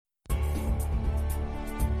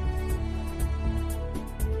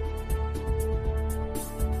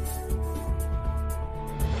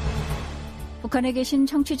북한에 계신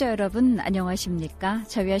청취자 여러분 안녕하십니까?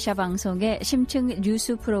 자위아시아 방송의 심층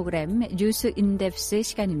뉴스 프로그램 뉴스 인덱스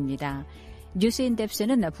시간입니다. 뉴스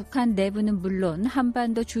인덱스는 북한 내부는 물론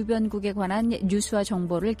한반도 주변국에 관한 뉴스와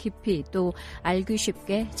정보를 깊이 또 알기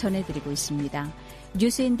쉽게 전해드리고 있습니다.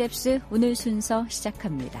 뉴스 인덱스 오늘 순서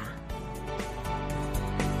시작합니다.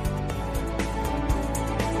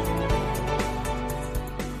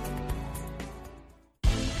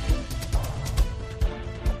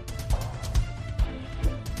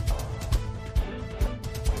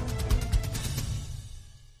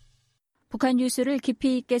 북한 뉴스를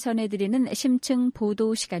깊이 있게 전해드리는 심층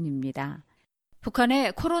보도 시간입니다.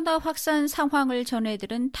 북한의 코로나 확산 상황을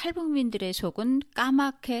전해들은 탈북민들의 속은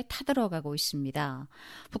까맣게 타들어가고 있습니다.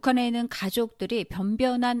 북한에 있는 가족들이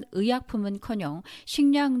변변한 의약품은커녕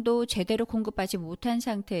식량도 제대로 공급하지 못한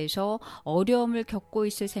상태에서 어려움을 겪고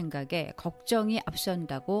있을 생각에 걱정이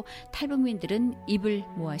앞선다고 탈북민들은 입을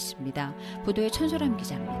모았습니다. 보도에 천소람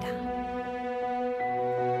기자입니다.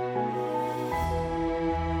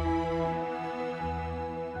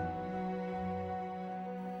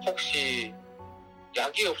 혹시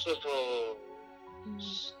약이 없어서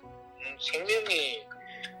생명이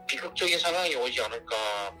비극적인 상황이 오지 않을까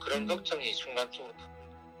그런 걱정이 순간적으로.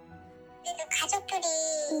 그래도 가족들이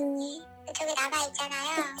저기 남아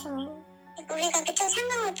있잖아요. 우리가 그쪽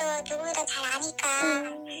상황도 누구보다 잘 아니까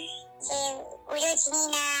이제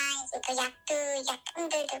의료진이나 이제 그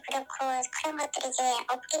약품들도 그렇고 그런 것들이 이제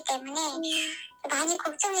없기 때문에 많이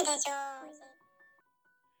걱정이 되죠.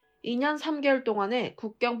 2년 3개월 동안의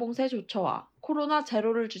국경 봉쇄 조처와 코로나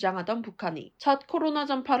제로를 주장하던 북한이 첫 코로나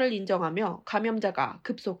전파를 인정하며 감염자가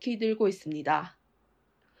급속히 늘고 있습니다.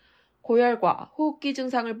 고열과 호흡기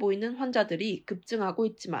증상을 보이는 환자들이 급증하고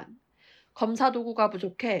있지만 검사 도구가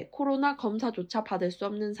부족해 코로나 검사조차 받을 수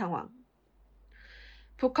없는 상황.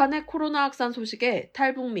 북한의 코로나 확산 소식에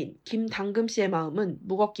탈북민 김당금 씨의 마음은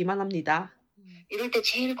무겁기만 합니다. 이럴 때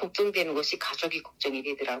제일 걱정되는 것이 가족이 걱정이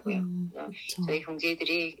되더라고요. 그렇죠. 저희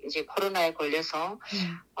형제들이 이제 코로나에 걸려서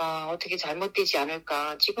어떻게 잘못되지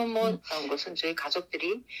않을까. 지금 나온 것은 저희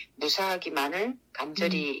가족들이 무사하기만을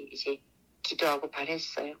간절히 이제 기도하고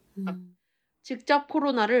바랬어요. 직접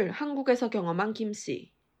코로나를 한국에서 경험한 김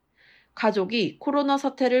씨. 가족이 코로나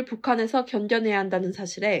사태를 북한에서 견뎌내야 한다는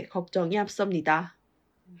사실에 걱정이 앞섭니다.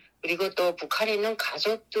 그리고 또 북한에 있는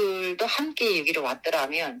가족들도 함께 여기로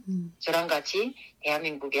왔더라면 저랑 같이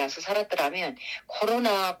대한민국에 와서 살았더라면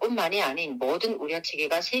코로나뿐만이 아닌 모든 의료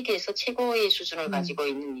체계가 세계에서 최고의 수준을 가지고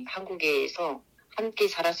있는 한국에서 함께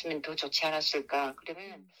살았으면 더 좋지 않았을까.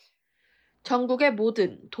 그러면 전국의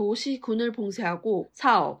모든 도시, 군을 봉쇄하고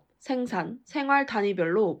사업, 생산, 생활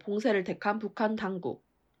단위별로 봉쇄를 택한 북한 당국.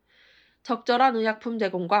 적절한 의약품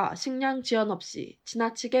제공과 식량 지원 없이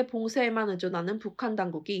지나치게 봉쇄에만 의존하는 북한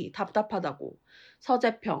당국이 답답하다고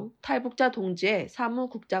서재평 탈북자 동지의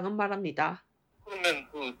사무국장은 말합니다. 그러면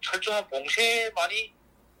그 철저한 봉쇄만이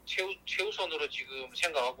최우선으로 지금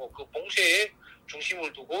생각하고 그 봉쇄에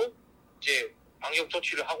중심을 두고 이제 방역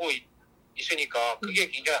조치를 하고 있으니까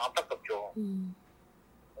그게 굉장히 안타깝죠.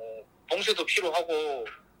 봉쇄도 필요하고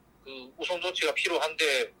그 우선 조치가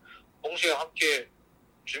필요한데 봉쇄와 함께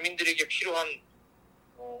주민들에게 필요한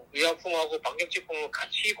의약품하고 방역제품을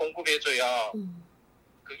같이 공급해줘야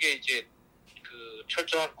그게 이제 그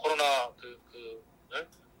철저한 코로나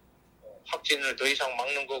확진을 더 이상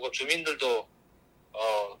막는 거고 주민들도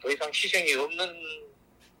더 이상 희생이 없는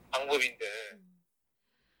방법인데.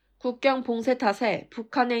 국경 봉쇄 탓에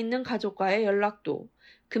북한에 있는 가족과의 연락도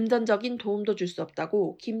금전적인 도움도 줄 수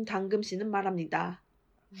없다고 김당금 씨는 말합니다.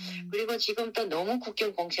 그리고 지금 또 너무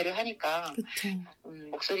국경 봉쇄를 하니까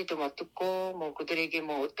목소리도 못 듣고 뭐 그들에게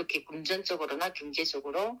뭐 어떻게 금전적으로나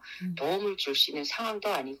경제적으로 도움을 줄 수 있는 상황도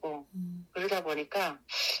아니고 그러다 보니까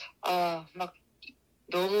막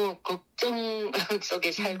너무 걱정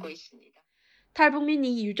속에 살고 있습니다. 탈북민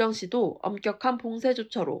이유정 씨도 엄격한 봉쇄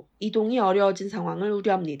조처로 이동이 어려워진 상황을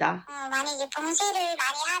우려합니다. 만약에 봉쇄를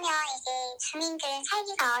많이 하면 이제 주민들은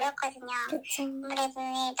살기가 어렵거든요. 아무래도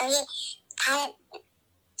너희 다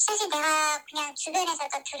사실 내가 그냥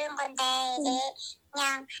주변에서도 들은 건데 이제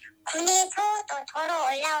그냥 군에서 또 도로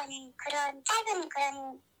올라오는 그런 짧은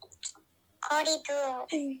그런 거리도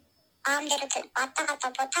마음대로 왔다 갔다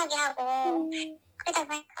못하게 하고 그러다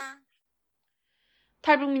보니까.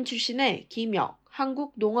 탈북민 출신의 김혁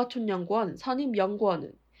한국농어촌연구원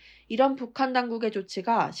선임연구원은 이런 북한 당국의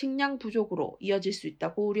조치가 식량 부족으로 이어질 수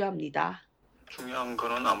있다고 우려합니다. 중요한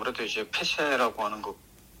거는 아무래도 이제 폐쇄라고 하는 것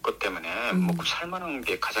때문에 먹고 살만한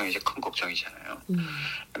게 가장 이제 큰 걱정이잖아요.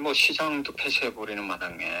 뭐 시장도 폐쇄해버리는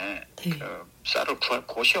마당에 그 쌀을 구할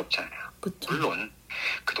곳이 없잖아요. 그쵸. 물론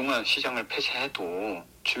그동안 시장을 폐쇄해도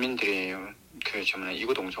주민들이 그 주문에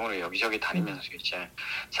이구동성으로 여기저기 다니면서 이제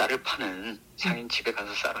쌀을 파는 상인 집에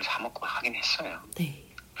가서 쌀을 사 먹고 하긴 했어요. 네.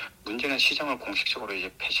 문제는 시장을 공식적으로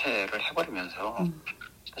이제 폐쇄를 해버리면서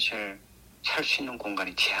사실 살 수 있는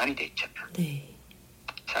공간이 제한이 돼 있잖아요. 네.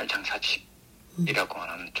 쌀 장사집이라고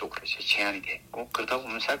하는 쪽으로 이제 제한이 돼 있고 그러다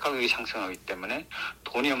보면 쌀 가격이 상승하기 때문에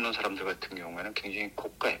돈이 없는 사람들 같은 경우에는 굉장히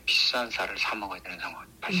고가의 비싼 쌀을 사 먹어야 되는 상황이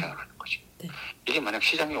발생을 하는 거죠. 네. 이게 만약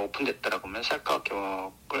시장이 오픈됐다라고 하면 쌀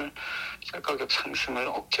가격 상승을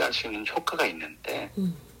억제할 수 있는 효과가 있는데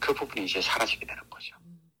그 부분이 이제 사라지게 되는 거죠.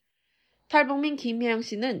 탈북민 김혜영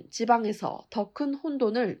씨는 지방에서 더 큰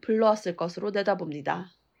혼돈을 불러왔을 것으로 내다봅니다.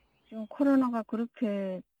 지금 코로나가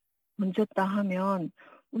그렇게 번졌다 하면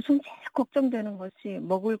우선 제일 걱정되는 것이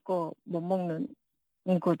먹을 거 못 먹는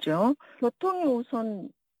거죠. 교통이 우선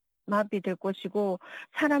마비될 것이고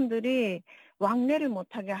사람들이 왕래를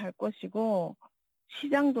못하게 할 것이고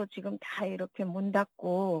시장도 지금 다 이렇게 문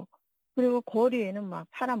닫고 그리고 거리에는 막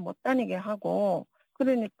사람 못 다니게 하고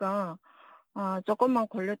그러니까 조금만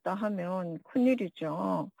걸렸다 하면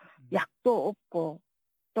큰일이죠. 약도 없고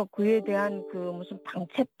또 그에 대한 그 무슨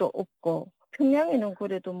방책도 없고 평양에는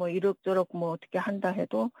그래도 뭐 이럭저럭 뭐 어떻게 한다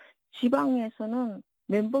해도 지방에서는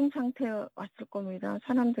멘붕 상태에 왔을 겁니다.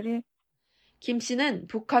 사람들이. 김 씨는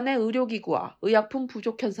북한의 의료기구와 의약품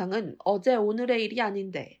부족 현상은 어제 오늘의 일이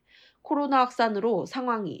아닌데 코로나 확산으로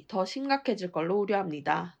상황이 더 심각해질 걸로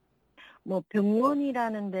우려합니다. 뭐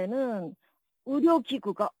병원이라는 데는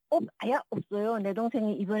의료기구가 아예 없어요. 내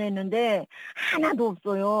동생이 입원했는데 하나도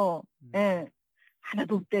없어요. 네.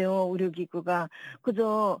 하나도 없대요. 의료기구가.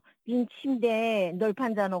 그저 빈 침대에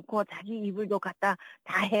널판자 놓고 자기 이불도 갖다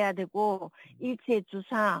다 해야 되고 일체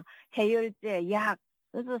주사, 해열제, 약.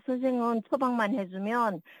 그래서 선생은 처방만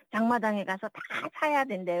해주면 장마당에 가서 다 사야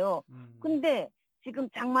된대요. 근데 지금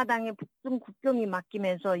장마당에 북중 국경이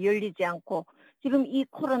막히면서 열리지 않고 지금 이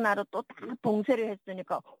코로나로 또 다 봉쇄를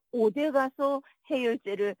했으니까 어디 가서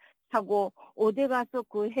해열제를 사고 어디 가서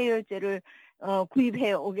그 해열제를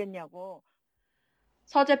구입해 오겠냐고.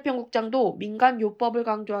 서재평 국장도 민간 요법을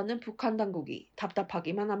강조하는 북한 당국이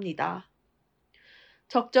답답하기만 합니다.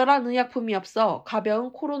 적절한 의약품이 없어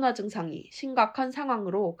가벼운 코로나 증상이 심각한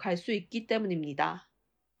상황으로 갈 수 있기 때문입니다.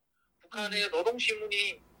 북한의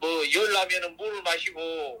노동신문이 뭐 열 나면은 물을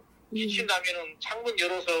마시고 기침 나면은 창문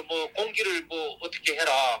열어서 뭐 공기를 뭐 어떻게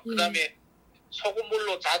해라. 그다음에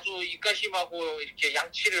소금물로 자주 입가심하고 이렇게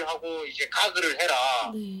양치를 하고 이제 가글을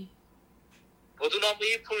해라. 네. 버드나무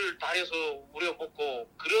잎을 달여서 우려 먹고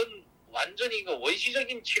그런 완전히 그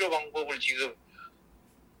원시적인 치료 방법을 지금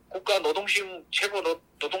국가노동심 최고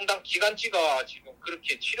노동당 기관지가 지금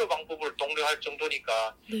그렇게 치료 방법을 독려할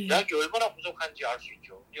정도니까 네. 약이 얼마나 부족한지 알 수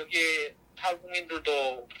있죠. 여기에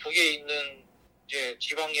탈북민들도 북에 있는 이제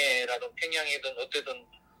지방에라든 평양이든 어때든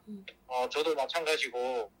저도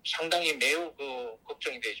마찬가지고 상당히 매우 그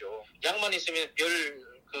걱정이 되죠. 약만 있으면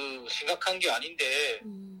별 그 심각한 게 아닌데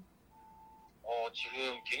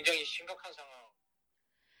지금 굉장히 심각한 상황.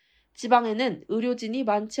 지방에는 의료진이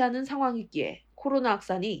많지 않은 상황이기에 코로나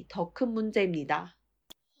확산이 더 큰 문제입니다.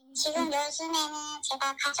 지금 요즘에는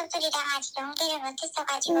제가 가족들이랑 아직 연기를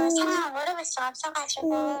못했어가지고 상황을 물어볼 수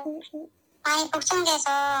없어가지고 많이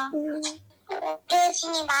걱정돼서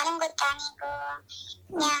의료진이 많은 것도 아니고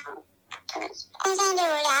그냥 큰 사람들이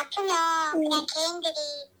원래 아프면 그냥 개인들이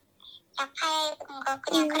약 팔는 거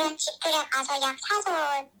그냥 그런 집들에 가서 약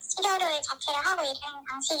사서 치료를 자체를 하고 이러는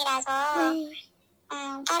방식이라서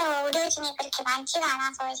따로 의료진이 그렇게 많지가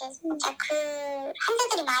않아서 이제 진짜 그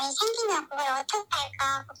환자들이 많이 생기면 그걸 어떻게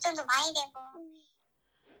할까 걱정도 많이 되고.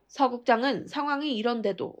 서 국장은 상황이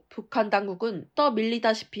이런데도 북한 당국은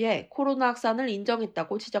떠밀리다시피 해 코로나 확산을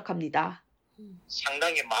인정했다고 지적합니다.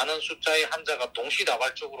 상당히 많은 숫자의 환자가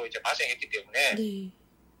동시다발적으로 이제 발생했기 때문에 네.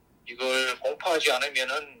 이걸 공포하지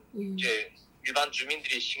않으면은 이제 일반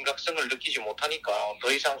주민들이 심각성을 느끼지 못하니까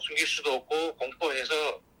더 이상 숨길 수도 없고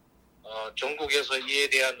공포해서 전국에서 이에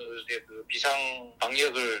대한 그 비상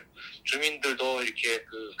방역을 주민들도 이렇게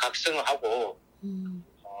그 각성을 하고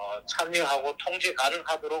참여하고 통제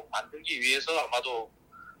가능하도록 만들기 위해서 아마도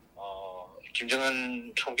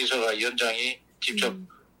김정은 총비서가 위원장이 직접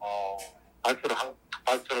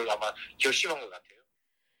발표를 아마 결심한 것 같아요.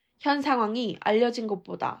 현 상황이 알려진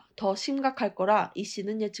것보다 더 심각할 거라 이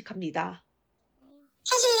씨는 예측합니다.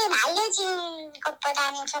 사실은 알려진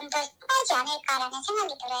것보다는 좀 더 심하지 않을까라는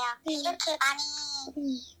생각이 들어요. 이렇게 많이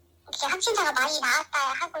이렇게 확진자가 많이 나왔다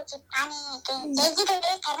하고 이렇게 많이 이렇게 얘기를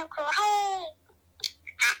대놓고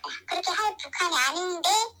그렇게 할 북한이 아닌데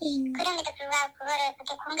그럼에도 불구하고 그거를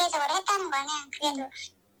그렇게 공개적으로 했다는 거는 그래도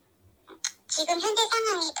지금 현재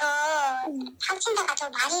상황이 더 확진자가 더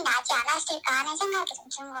많이 나지 않았을까 하는 생각이 좀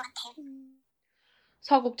드는 것 같아요.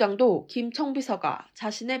 서 국장도 김 청비서가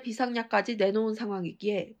자신의 비상약까지 내놓은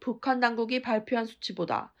상황이기에 북한 당국이 발표한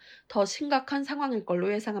수치보다 더 심각한 상황일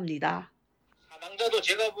걸로 예상합니다. 사망자도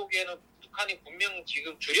제가 보기에는 북한이 분명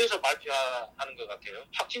지금 줄여서 발표하는 것 같아요.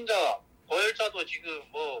 확진자, 고열자도 지금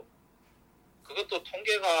그것도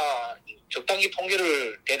통계가 적당히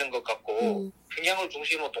통계를 대는 것 같고 평양을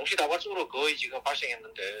중심으로 동시다발적으로 거의 지금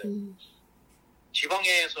발생했는데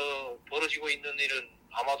지방에서 벌어지고 있는 일은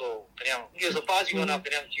아마도 그냥 여기에서 빠지거나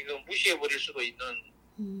그냥 지금 무시해버릴 수도 있는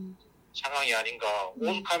상황이 아닌가.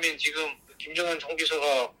 오죽하면 지금 김정은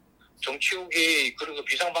총비서가 정치국이 그리고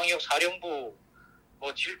비상방역사령부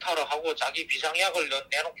질타를 하고 자기 비상약을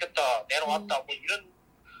내놓았다 이런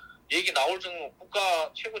얘기 나올 정도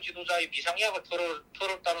국가 최고 지도자의 비상약을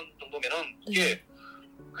털었다는 정도면은 이게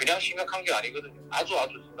그냥 심각한 게 아니거든요. 아주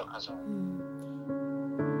심각하죠.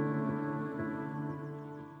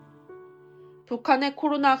 북한의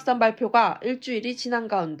코로나 확산 발표가 일주일이 지난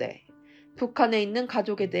가운데 북한에 있는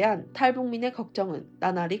가족에 대한 탈북민의 걱정은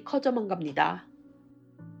나날이 커져만 갑니다.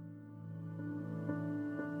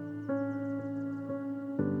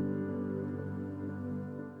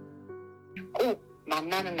 꼭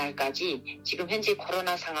만나는 날까지 지금 현재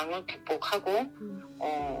코로나 상황을 극복하고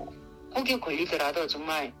혹여 걸리더라도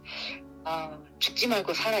정말 죽지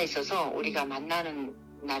말고 살아있어서 우리가 만나는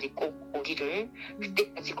날이 꼭 오기를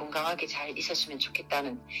그때까지 건강하게 잘 있었으면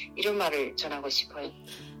좋겠다는 이런 말을 전하고 싶어요.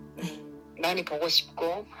 많이 보고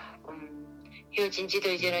싶고 헤어진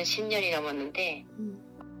지도 이제는 10년이 넘었는데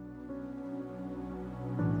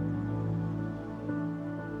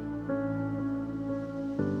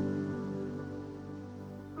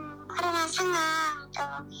코로나 상황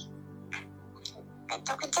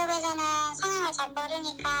또 그쪽에서는 상황을 잘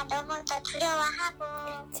모르니까 너무 또 두려워하고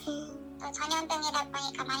또 전염병이다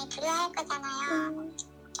보니까 많이 두려워할 거잖아요.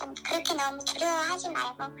 좀 그렇게 너무 두려워하지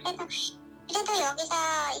말고 그래도 여기서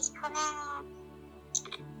이제 보면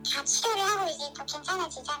다 치료를 하고 이제 또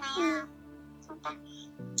괜찮아지잖아요. 그러니까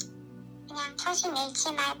그냥 초심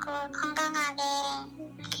잃지 말고 건강하게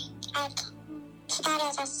잘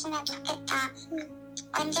기다려줬으면 좋겠다.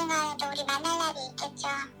 언젠가 또 우리 만날 날이 있겠죠.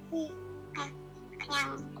 그냥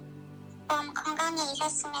몸 건강히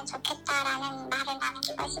있었으면 좋겠다라는 말을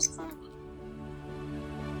남기고 싶습니다.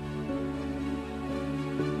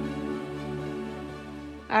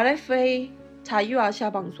 RFA 자유아시아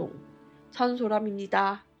방송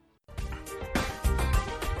전소람입니다.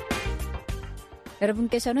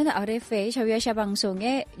 여러분께서는 RFA 자유아시아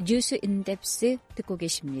방송의 뉴스 인덱스 듣고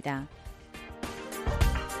계십니다.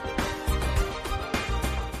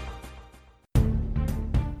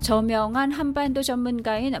 저명한 한반도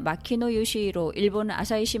전문가인 마키노 요시히로 일본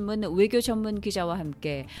아사히신문 외교 전문 기자와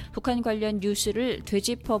함께 북한 관련 뉴스를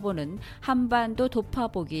되짚어보는 한반도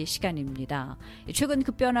도파보기 시간입니다. 최근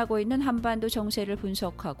급변하고 있는 한반도 정세를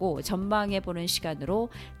분석하고 전망해보는 시간으로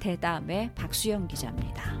대담의 박수영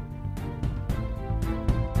기자입니다.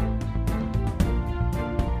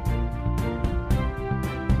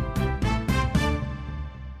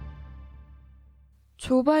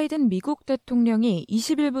 조 바이든 미국 대통령이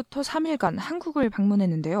 20일부터 3일간 한국을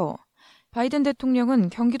방문했는데요. 바이든 대통령은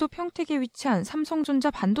경기도 평택에 위치한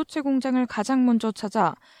삼성전자 반도체 공장을 가장 먼저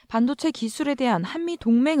찾아 반도체 기술에 대한 한미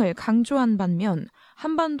동맹을 강조한 반면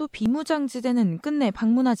한반도 비무장지대는 끝내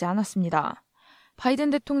방문하지 않았습니다. 바이든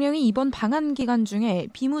대통령이 이번 방한 기간 중에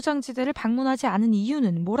비무장지대를 방문하지 않은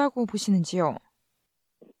이유는 뭐라고 보시는지요?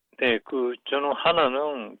 네, 저는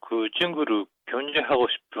하나는 증거를 견제하고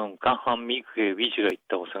싶은 강한 미국의 의지가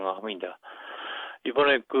있다고 생각합니다.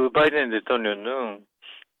 이번에 바이든 대통령은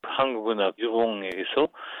한국이나 일본에서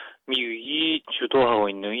미국이 주도하고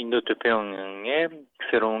있는 인도태평양의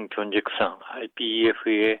새로운 경제구상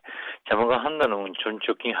RPEF에 참가한다는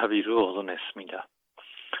전적인 합의를 얻어냈습니다.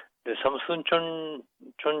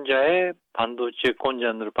 삼성전자의 반도체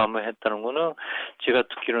공장을 방문했다는 것은 제가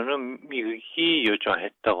듣기로는 미국이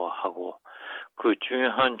요청했다고 하고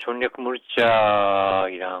중요한 전략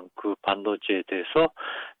물자이랑 반도체에 대해서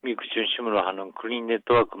미국 중심으로 하는 그린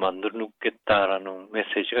네트워크 만들어 놓겠다라는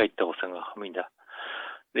메시지가 있다고 생각합니다.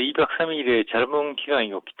 2박 3일의 짧은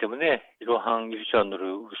기간이었기 때문에 이러한 일정을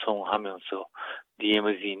우선하면서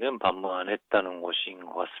DMZ는 방문 안 했다는 것인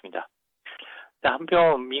것 같습니다.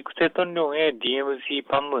 한편 미국 대통령의 DMZ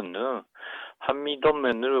방문은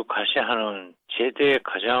한미동맹을 과시하는 제대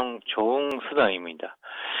가장 좋은 수단입니다.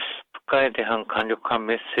 북한에 대한 강력한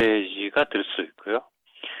메시지가 될 수 있고요.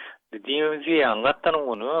 DMZ에 안 갔다는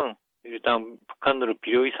것은 일단 북한으로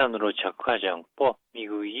비효의산으로 작화하지 않고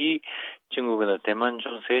미국이 중국이나 대만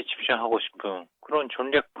정세에 집중하고 싶은 그런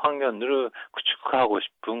전략 방향을 구축하고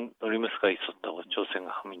싶은 의미가 있었다고 저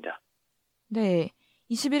생각합니다. 네.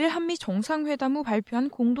 21일 한미 정상회담 후 발표한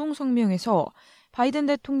공동성명에서 바이든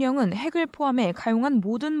대통령은 핵을 포함해 가용한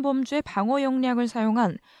모든 범주의 방어 역량을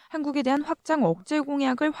사용한 한국에 대한 확장 억제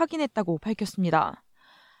공약을 확인했다고 밝혔습니다.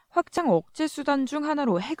 확장 억제 수단 중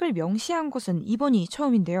하나로 핵을 명시한 것은 이번이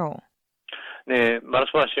처음인데요. 네,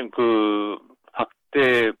 말씀하신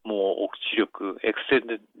확대 억지력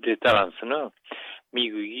엑센드에 따라서는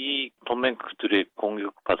미국이 동맹국들의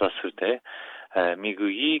공격받았을 때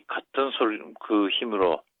미국이 같은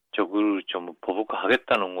힘으로 적을 좀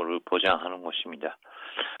보복하겠다는 것을 보장하는 것입니다.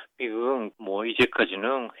 미국은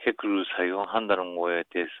이제까지는 핵을 사용한다는 것에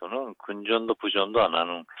대해서는 근전도 부전도 안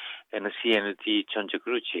하는 NCND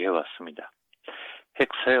정책을 지해왔습니다. 핵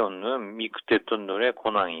사용은 미국 대통령의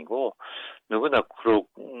권한이고 누구나 그런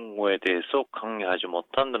거에 대해서 강요하지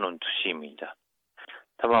못한다는 뜻입니다.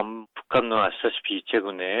 다만 북한은 아시다시피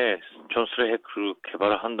최근에 전술의 핵을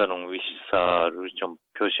개발한다는 의사를 좀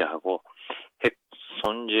표시하고 핵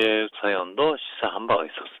선제 사연도 시사한 바가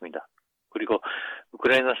있었습니다. 그리고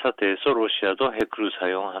우크라이나 사태에서 러시아도 핵을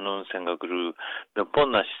사용하는 생각을 몇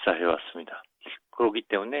번이나 시사해왔습니다. 그렇기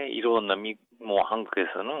때문에 이런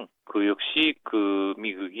한국에서는 역시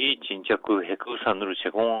미국이 진짜 핵우산으로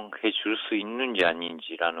제공해 줄 수 있는지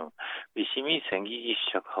아닌지라는 의심이 생기기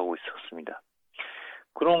시작하고 있었습니다.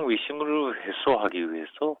 그런 의심을 해소하기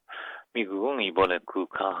위해서 미국은 이번에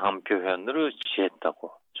강한 표현을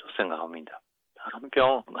취했다고 생각합니다.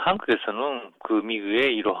 한편 한국에서는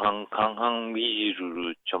미국의 이러한 강한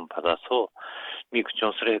의지를 좀 받아서 미국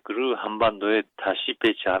전술의 핵을 한반도에 다시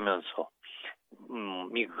배치하면서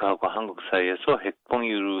미국하고 한국 사이에서 핵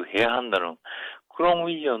공유를 해야 한다는 그런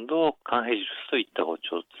의견도 강해질 수 있다고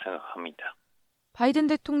저도 생각합니다. 바이든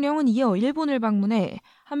대통령은 이어 일본을 방문해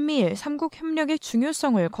한미일 3국 협력의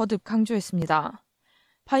중요성을 거듭 강조했습니다.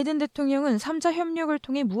 바이든 대통령은 3자 협력을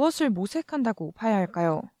통해 무엇을 모색한다고 봐야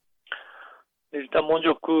할까요? 일단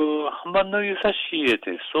먼저 한반도 유사시에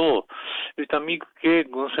대해서 일단 미국의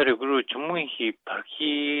군사력을 충분히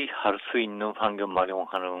발휘할 수 있는 환경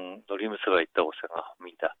마련하는 노림수가 있다고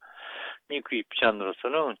생각합니다. 미국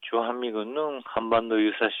입장으로서는 주한미군은 한반도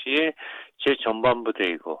유사시의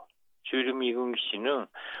제전반부대이고 주일미군 기지는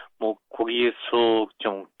거기에서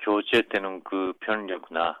좀 교체되는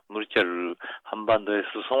병력이나 물자를 한반도에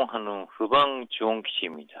수송하는 후방 지원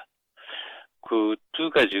기지입니다. 두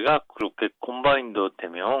가지가 그렇게 콤바인도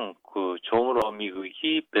되면 처음으로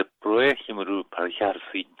미국이 100%의 힘을 발휘할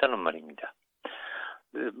수 있다는 말입니다.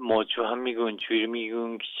 주한미군,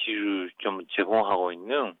 주일미군 기지를 좀 제공하고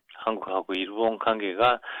있는 한국하고 일본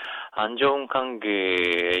관계가 안 좋은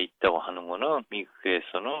관계에 있다고 하는 것은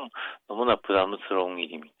미국에서는 너무나 부담스러운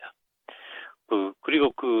일입니다.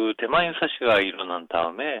 그리고 대만 유사시가 일어난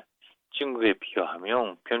다음에 중국에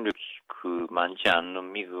비교하면 병력이 많지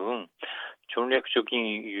않는 미국은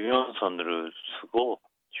전략적인 유연선을 쓰고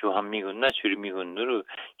주한미군이나 주일미군을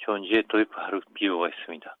현지에 도입할 필요가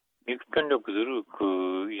있습니다. 미국 병력들을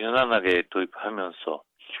유연하게 도입하면서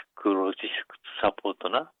로지스틱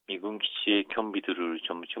사포트나 미군 기지의 경비들을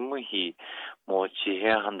좀 충분히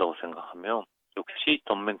지해야 한다고 생각하면 역시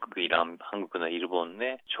동맹국이란 한국이나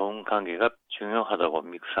일본의 좋은 관계가 중요하다고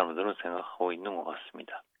미국 사람들은 생각하고 있는 것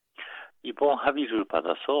같습니다. 이번 합의를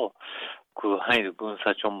받아서 한일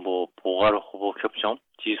군사 정보 보관 호복 협정,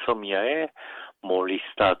 지소미아의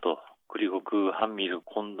리스타트, 그리고 한미일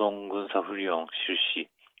공동 군사 훈련 실시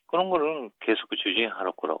그런 거는 계속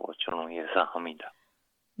추진할 거라고 저는 예상합니다.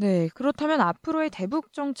 네, 그렇다면 앞으로의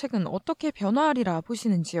대북 정책은 어떻게 변화하리라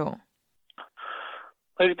보시는지요?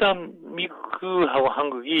 일단 미국하고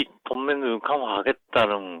한국이 동맹을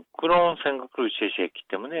강화하겠다는 그런 생각을 제시했기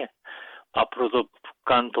때문에 앞으로도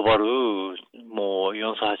북한 도발을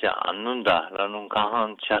용서하지 않는다라는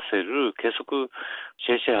강한 자세를 계속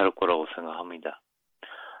제시할 거라고 생각합니다.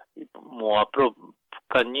 앞으로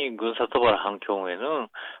북한이 군사 도발한 경우에는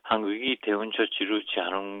한국이 대응 조치를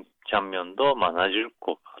취하는 장면도 많아질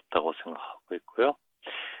것 같다고 생각하고 있고요.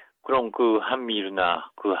 그럼 한미일이나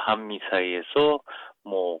한미 사이에서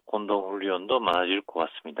공동훈련도 많아질 것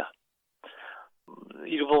같습니다.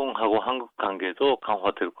 일본하고 한국 관계도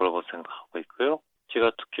강화될 거라고 생각하고 있고요.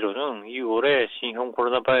 제가 듣기로는 2월에 신형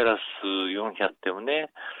코로나 바이러스 영향 때문에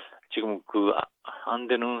지금 안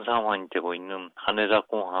되는 상황이 되고 있는 하네다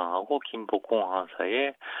공항하고 김포 공항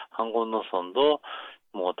사이에 항공 노선도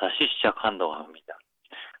다시 시작한다고 합니다.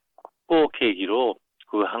 그 계기로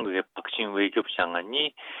한국의 박진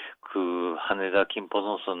외교부장관이 하네다 김포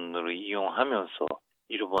노선을 이용하면서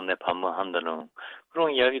일본에 방문한다는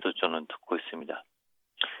그런 이야기도 저는 듣고 있습니다.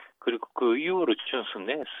 그리고 6월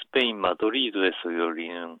중순에 스페인 마드리드에서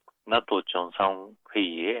열리는 나토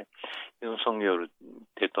정상회의에 윤석열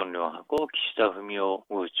대통령하고 기시다 후미오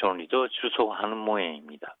총리도 출석하는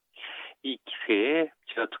모양입니다. 이 기회에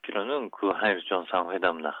제가 듣기로는 그 한일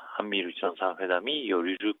정상회담이나 한미일 정상회담이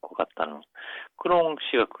열릴 것 같다는 그런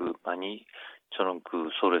시각 많이 저는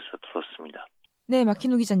서울에서 들었습니다. 네,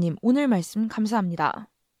 마키노 기자님 오늘 말씀 감사합니다.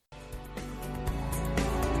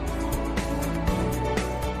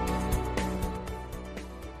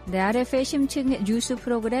 네, RFA 심층 뉴스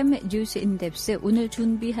프로그램 뉴스 인덱스 오늘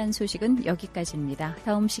준비한 소식은 여기까지입니다.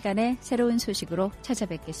 다음 시간에 새로운 소식으로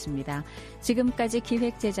찾아뵙겠습니다. 지금까지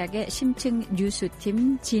기획 제작의 심층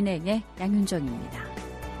뉴스팀 진행의 양윤정입니다.